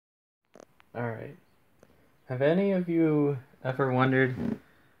Alright. Have any of you ever wondered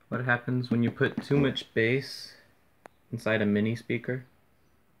what happens when you put too much bass inside a mini speaker?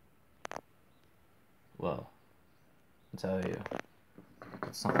 Well, I'll tell you,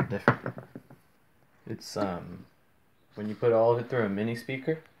 it's something different. It's when you put all of it through a mini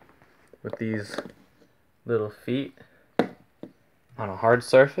speaker with these little feet on a hard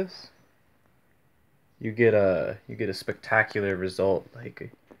surface, you get a spectacular result.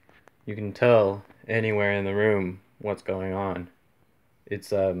 Like, you can tell anywhere in the room what's going on.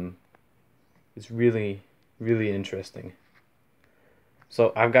 It's really interesting.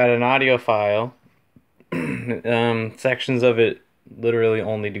 So I've got an audio file. Sections of it literally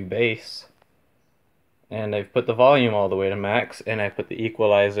only do bass, and I've put the volume all the way to max, and I put the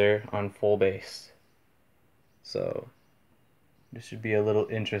equalizer on full bass. So this should be a little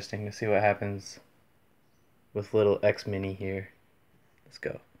interesting to see what happens with little X Mini here. Let's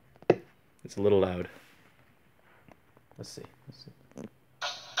go. It's a little loud. Let's see.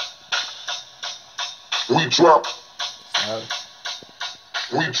 We drop. Loud.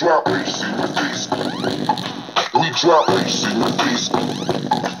 We drop bass in the face. We drop bass in the face.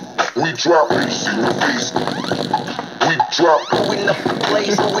 We drop bass in the face. We drop. Going up the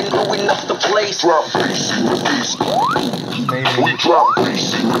place. Going up the place. Drop bass in the face. Amazing. We drop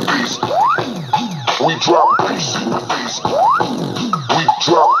bass in the face. We drop bass in the face. We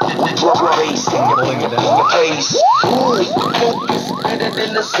drop bass in your face. Focus better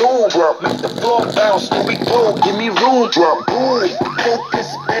than the zoom. Drop, make the floor bounce. Here we go, give me room. Drop,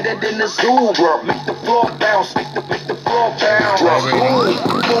 focus better than the zoom. Drop, make the floor bounce. Make the floor bounce. Drop,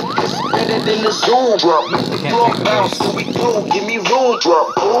 focus better than the zoom. Drop, make the floor bounce. Here we go, give me room. Drop,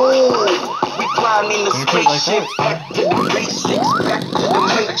 we climb in the spaceship. Back to the basics. Back to the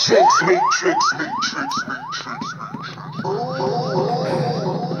matrix. Matrix.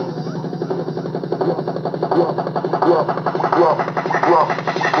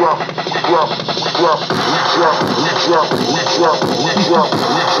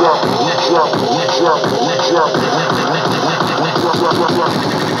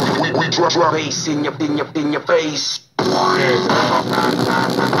 We drop bass in your face.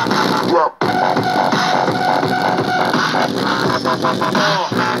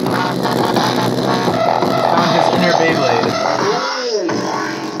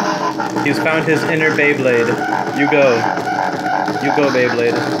 He's found his inner Beyblade. You go,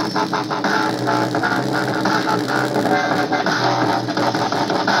 Beyblade.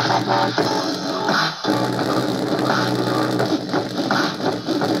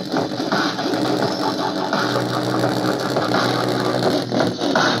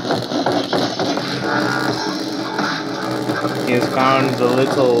 He has found the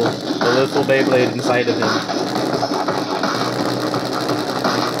little Beyblade inside of him.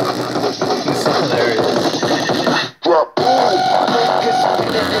 He's so hilarious.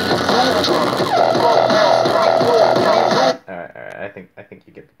 Alright, I think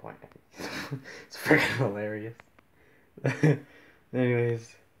you get the point. It's freaking hilarious.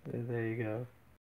 Anyways, there you go.